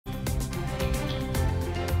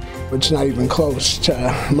It's not even close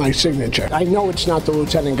to my signature. I know it's not the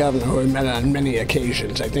lieutenant governor who I met on many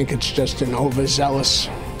occasions. I think it's just an overzealous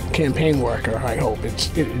campaign worker, I hope.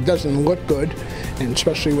 It doesn't look good, and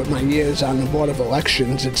especially with my years on the Board of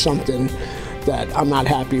Elections, it's something that I'm not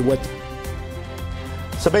happy with.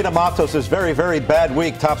 Sabina Matos' very, very bad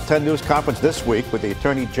week tops 10 News conference this week with the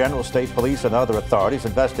Attorney General, state police, and other authorities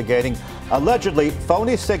investigating allegedly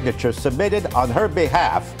phony signatures submitted on her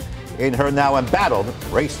behalf in her now embattled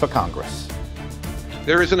race for Congress.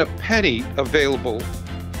 There isn't a penny available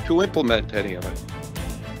to implement any of it.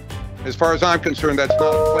 As far as I'm concerned, that's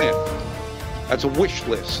not a plan. That's a wish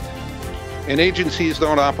list. And agencies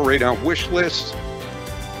don't operate on wish lists.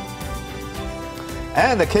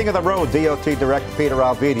 And the king of the road, DOT Director Peter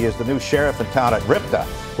Alviti, is the new sheriff in town at Ripta,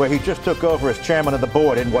 where he just took over as chairman of the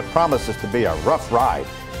board in what promises to be a rough ride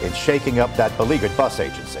in shaking up that beleaguered bus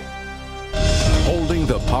agency. Holding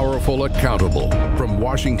the powerful accountable from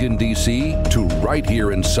Washington, D.C. to right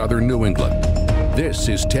here in southern New England. This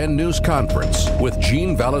is 10 News Conference with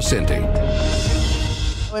Jean Valicenti.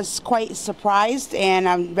 I was quite surprised and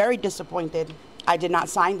I'm very disappointed. I did not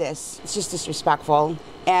sign this. It's just disrespectful,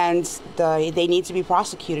 and they need to be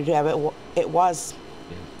prosecuted, whoever it was.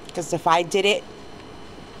 Because if I did it,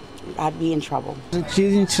 I'd be in trouble. She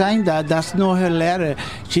didn't sign that. That's not her letter.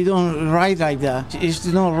 She don't write like that. It's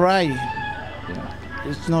not right.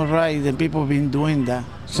 It's not right. The people have been doing that,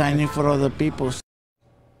 signing for other people.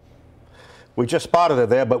 We just spotted her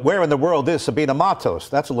there, but where in the world is Sabina Matos?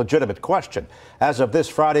 That's a legitimate question. As of this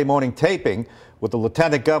Friday morning taping, with the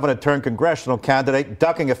lieutenant governor turned congressional candidate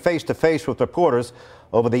ducking a face-to-face with reporters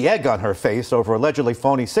over the egg on her face over allegedly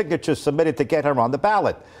phony signatures submitted to get her on the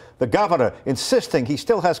ballot. The governor insisting he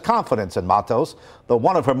still has confidence in Matos, though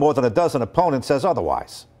one of her more than a dozen opponents says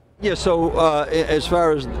otherwise. Yeah, so as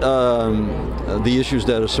far as the issues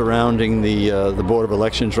that are surrounding the Board of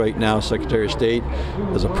Elections right now, Secretary of State,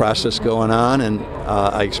 there's a process going on, and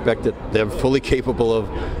I expect that they're fully capable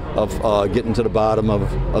of getting to the bottom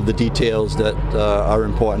of the details that are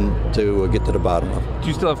important to get to the bottom of. Do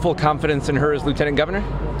you still have full confidence in her as Lieutenant Governor?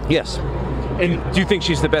 Yes. And do you think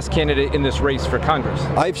she's the best candidate in this race for Congress?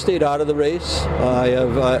 I've stayed out of the race.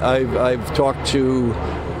 I've talked to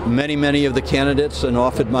many of the candidates and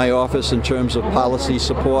offered my office in terms of policy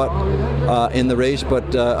support in the race,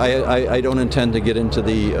 but I don't intend to get into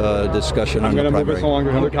the discussion on the primary. I'm going to move us along to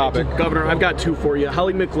another topic. Governor, I've got two for you.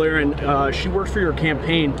 Holly McLaren, she worked for your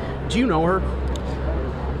campaign. Do you know her?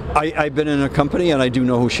 I've been in her company, and I do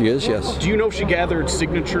know who she is, yes. Do you know if she gathered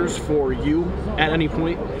signatures for you at any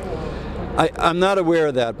point? I'm not aware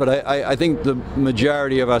of that, but I think the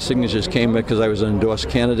majority of our signatures came because I was an endorsed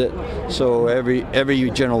candidate. So every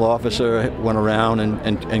general officer went around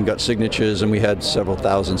and got signatures, and we had several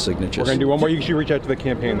thousand signatures. We're going to do one more. You should reach out to the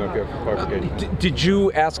campaign, though, if you have clarification. Did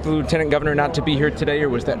you ask the Lieutenant Governor not to be here today, or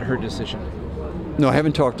was that her decision? No, I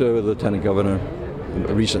haven't talked to the Lieutenant Governor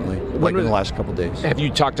recently, like in the last couple of days. Have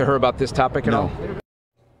you talked to her about this topic at all?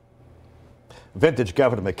 Vintage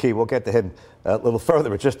Governor McKee. We'll get to him a little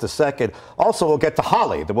further in just a second. Also, we'll get to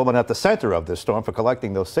Holly, the woman at the center of this storm, for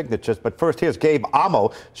collecting those signatures. But first, here's Gabe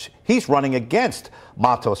Amo. He's running against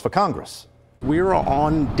Matos for Congress. We're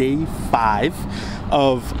on day 5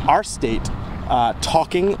 of our state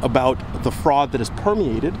talking about the fraud that has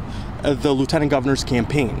permeated the Lieutenant Governor's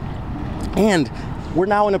campaign. And we're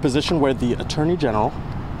now in a position where the Attorney General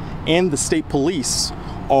and the state police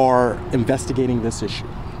are investigating this issue.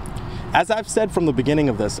 As I've said from the beginning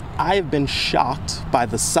of this, I have been shocked by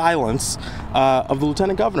the silence of the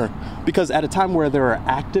Lieutenant Governor, because at a time where there are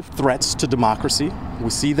active threats to democracy, we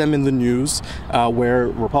see them in the news where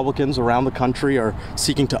Republicans around the country are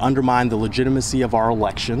seeking to undermine the legitimacy of our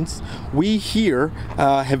elections. We here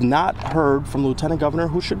have not heard from the Lieutenant Governor,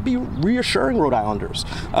 who should be reassuring Rhode Islanders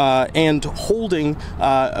and holding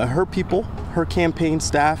her people, her campaign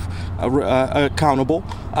staff accountable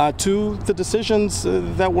to the decisions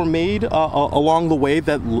that were made along the way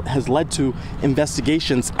that has led to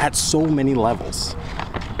investigations at so many levels.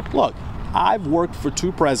 Look, I've worked for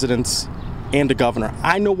 2 presidents and a governor.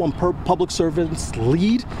 I know when public servants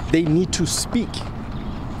lead, they need to speak.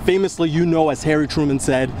 Famously, you know, as Harry Truman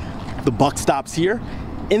said, the buck stops here.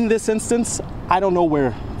 In this instance, I don't know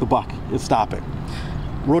where the buck is stopping.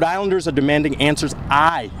 Rhode Islanders are demanding answers.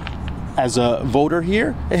 I, as a voter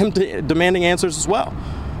here, am demanding answers as well.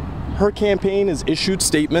 Her campaign has issued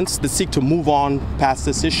statements that seek to move on past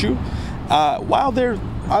this issue, while they're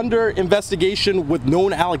under investigation with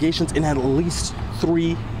known allegations in at least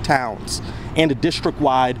 3 towns, and a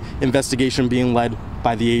district-wide investigation being led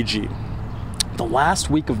by the AG. The last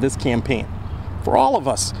week of this campaign, for all of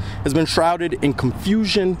us, has been shrouded in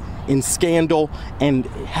confusion, in scandal, and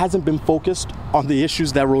hasn't been focused on the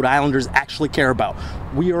issues that Rhode Islanders actually care about.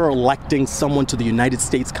 We are electing someone to the United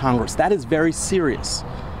States Congress. That is very serious.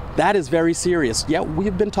 That is very serious. Yet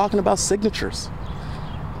we've been talking about signatures.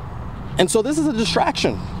 And so this is a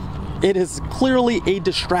distraction. It is clearly a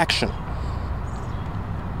distraction.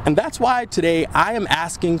 And that's why today I am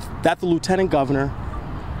asking that the Lieutenant Governor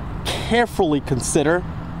carefully consider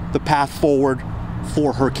the path forward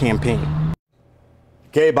for her campaign.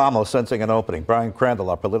 Gabe Amo sensing an opening. Brian Crandall,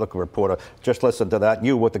 our political reporter, just listened to that.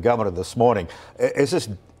 You with the governor this morning. Is this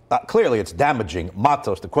clearly it's damaging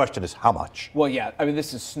Matos? The question is how much? Well, yeah, I mean,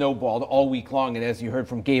 this is snowballed all week long, and as you heard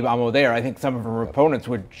from Gabe Amo there, I think some of her opponents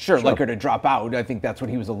would like her to drop out. I think that's what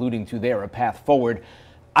he was alluding to there, a path forward.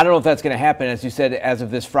 I don't know if that's going to happen. As you said, as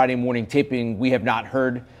of this Friday morning taping, we have not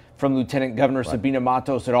heard from Lieutenant Governor Sabina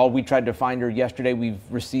Matos at all. We tried to find her yesterday. We've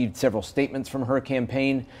received several statements from her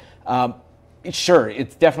campaign. Sure,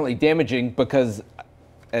 it's definitely damaging because,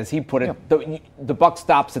 as he put it, the buck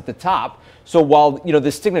stops at the top. So while,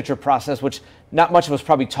 this signature process, which not much of us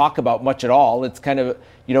probably talk about much at all, it's kind of,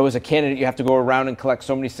 as a candidate, you have to go around and collect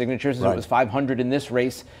so many signatures. It was 500 in this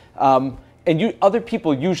race. And other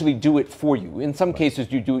people usually do it for you. In some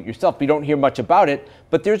cases, you do it yourself. You don't hear much about it,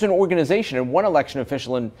 but there's an organization. And one election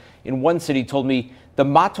official in one city told me the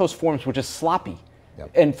Matos forms were just sloppy.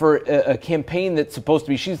 And for a campaign that's supposed to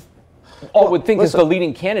be, would think is the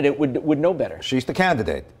leading candidate would know better. She's the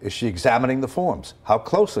candidate. Is she examining the forms? How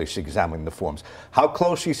closely is she examining the forms? How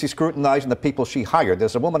closely is she scrutinizing the people she hired?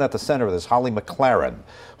 There's a woman at the center of this, Holly McLaren,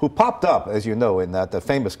 who popped up, as you know, in the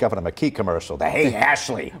famous Governor McKee commercial, the Hey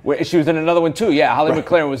Ashley. She was in another one too, yeah. Holly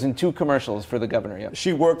McLaren was in 2 commercials for the governor, yeah.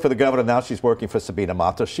 She worked for the governor, now she's working for Sabina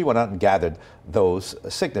Matos. She went out and gathered those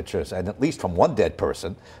signatures, and at least from one dead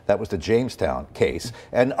person, that was the Jamestown case,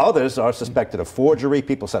 and others are suspected of forgery.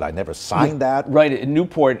 People said, I never signed that. Right, in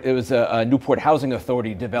Newport, it was a Newport Housing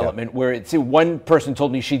Authority development where one person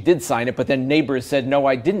told me she did sign it, but then neighbors said, no,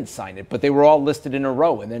 I didn't sign it, but they were all listed in a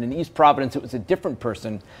row. And then in East Providence, it was a different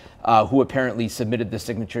person who apparently submitted the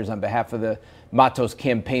signatures on behalf of the Matos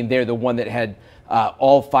campaign there, the one that had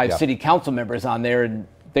all 5 city council members on there. And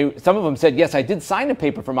some of them said, yes, I did sign a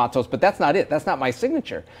paper for Matos, but that's not it. That's not my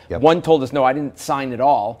signature. One told us, no, I didn't sign at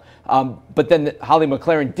all. But then Holly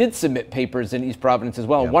McLaren did submit papers in East Providence as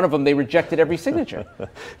well. And one of them, they rejected every signature.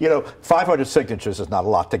 500 signatures is not a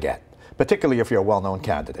lot to get, particularly if you're a well-known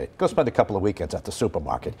candidate. Go spend a couple of weekends at the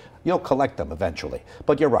supermarket. You'll collect them eventually.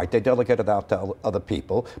 But you're right, they delegate it out to other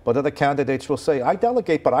people. But other candidates will say, I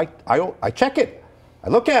delegate, but I check it. I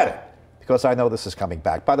look at it, because I know this is coming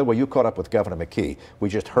back. By the way, you caught up with Governor McKee. We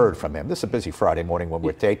just heard from him. This is a busy Friday morning when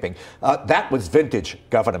we're taping. That was vintage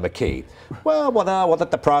Governor McKee. Well, now we'll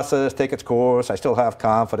let the process take its course. I still have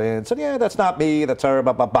confidence. And yeah, that's not me, that's her,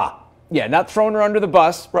 blah, blah, blah. Yeah, not throwing her under the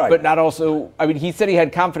bus, but not also, I mean, he said he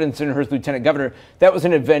had confidence in her as lieutenant governor. That was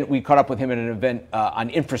an event, we caught up with him at an event on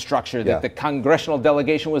infrastructure that the congressional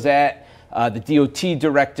delegation was at, the DOT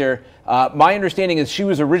director. My understanding is she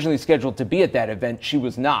was originally scheduled to be at that event. She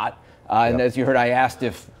was not. And as you heard, I asked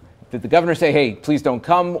did the governor say, hey, please don't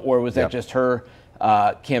come, or was that just her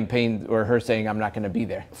campaign or her saying, I'm not going to be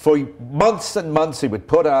there? For months and months, he would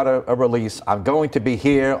put out a release, I'm going to be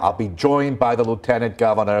here, I'll be joined by the lieutenant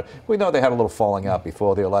governor. We know they had a little falling out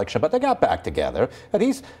before the election, but they got back together.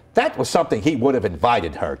 And that was something he would have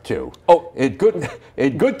invited her to. Oh, in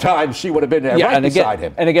good times, she would have been there beside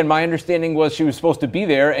him. And again, my understanding was she was supposed to be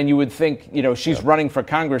there, and you would think, she's running for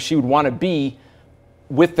Congress, she would want to be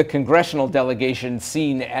with the congressional delegation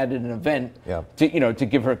seen at an event to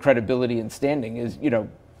give her credibility and standing.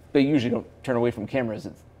 They usually don't turn away from cameras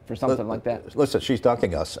for something like that. Listen, she's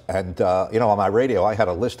ducking us. And, on my radio, I had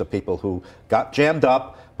a list of people who got jammed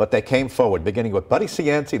up, but they came forward, beginning with Buddy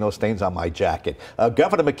Cianci, no stains on my jacket.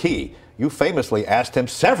 Governor McKee, you famously asked him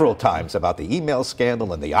several times about the email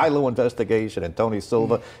scandal and the ILO investigation and Tony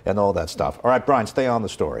Silva and all that stuff. All right, Brian, stay on the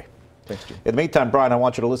story. Thanks, Jim. In the meantime, Brian, I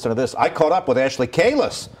want you to listen to this. I caught up with Ashley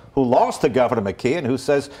Kalis, who lost to Governor McKee and who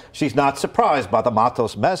says she's not surprised by the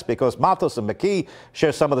Matos mess because Matos and McKee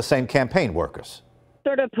share some of the same campaign workers.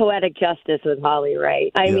 Sort of poetic justice with Holly,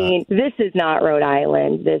 right? I mean, this is not Rhode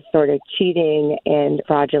Island, this sort of cheating and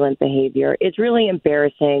fraudulent behavior. It's really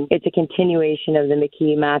embarrassing. It's a continuation of the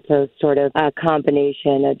McKee-Matos sort of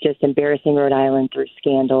combination of just embarrassing Rhode Island through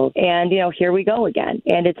scandals. And, here we go again.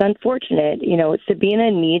 And it's unfortunate. Sabina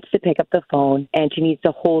needs to pick up the phone and she needs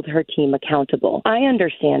to hold her team accountable. I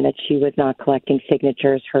understand that she was not collecting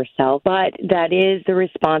signatures herself, but that is the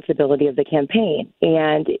responsibility of the campaign.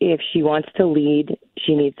 And if she wants to lead,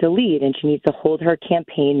 she needs to lead, and she needs to hold her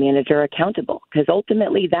campaign manager accountable, because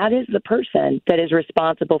ultimately that is the person that is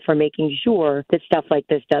responsible for making sure that stuff like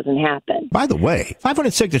this doesn't happen. By the way,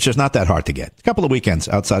 500 signatures not that hard to get. A couple of weekends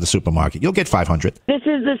outside the supermarket, you'll get 500. This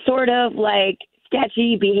is the sort of like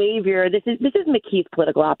sketchy behavior. This is McKee's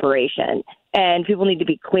political operation. And people need to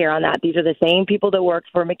be clear on that. These are the same people that work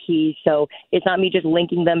for McKee, so it's not me just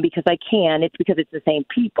linking them because I can. It's because it's the same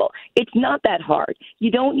people. It's not that hard.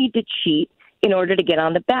 You don't need to cheat in order to get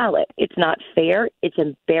on the ballot. It's not fair, it's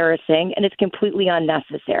embarrassing, and it's completely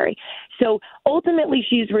unnecessary. So ultimately,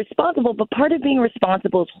 she's responsible, but part of being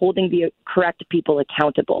responsible is holding the correct people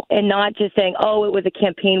accountable and not just saying, oh, it was a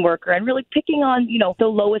campaign worker, and really picking on, the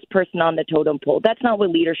lowest person on the totem pole. That's not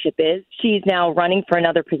what leadership is. She's now running for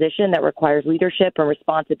another position that requires leadership and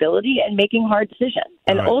responsibility and making hard decisions.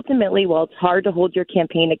 And ultimately, while it's hard to hold your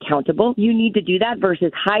campaign accountable, you need to do that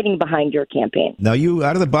versus hiding behind your campaign. Now, you,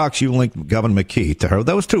 out of the box, you linked Governor McKee to her.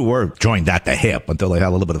 Those two were joined at the hip until they had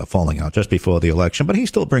a little bit of a falling out just before the election, but he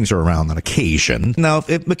still brings her around on occasion. Now,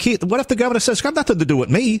 if McKee, what if the governor says, it's got nothing to do with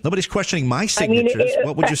me? Nobody's questioning my signatures.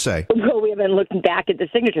 What would you say? Well, we haven't looked back at the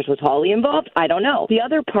signatures. Was Hawley involved? I don't know. The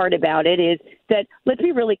other part about it is that, let's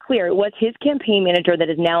be really clear, it was his campaign manager that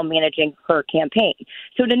is now managing her campaign.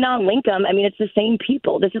 So to not link them, it's the same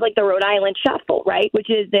people. This is like the Rhode Island shuffle, right? Which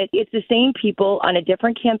is that it's the same people on a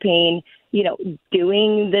different campaign,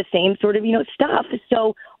 doing the same sort of, stuff.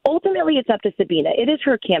 So ultimately, it's up to Sabina. It is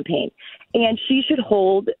her campaign, and she should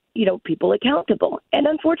hold, people accountable. And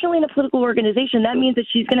unfortunately, in a political organization, that means that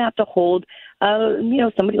she's going to have to hold,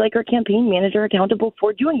 somebody like her campaign manager accountable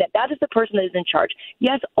for doing that. That is the person that is in charge.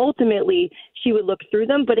 Yes, ultimately, she would look through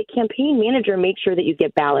them, but a campaign manager makes sure that you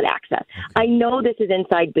get ballot access. I know this is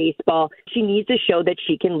inside baseball. She needs to show that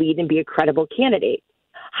she can lead and be a credible candidate.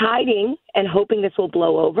 Hiding and hoping this will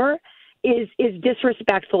blow over is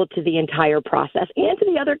disrespectful to the entire process and to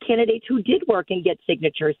the other candidates who did work and get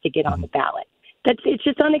signatures to get on the ballot. It's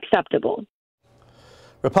just unacceptable.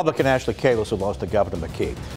 Republican Ashley Kalis, who lost to Governor McKee.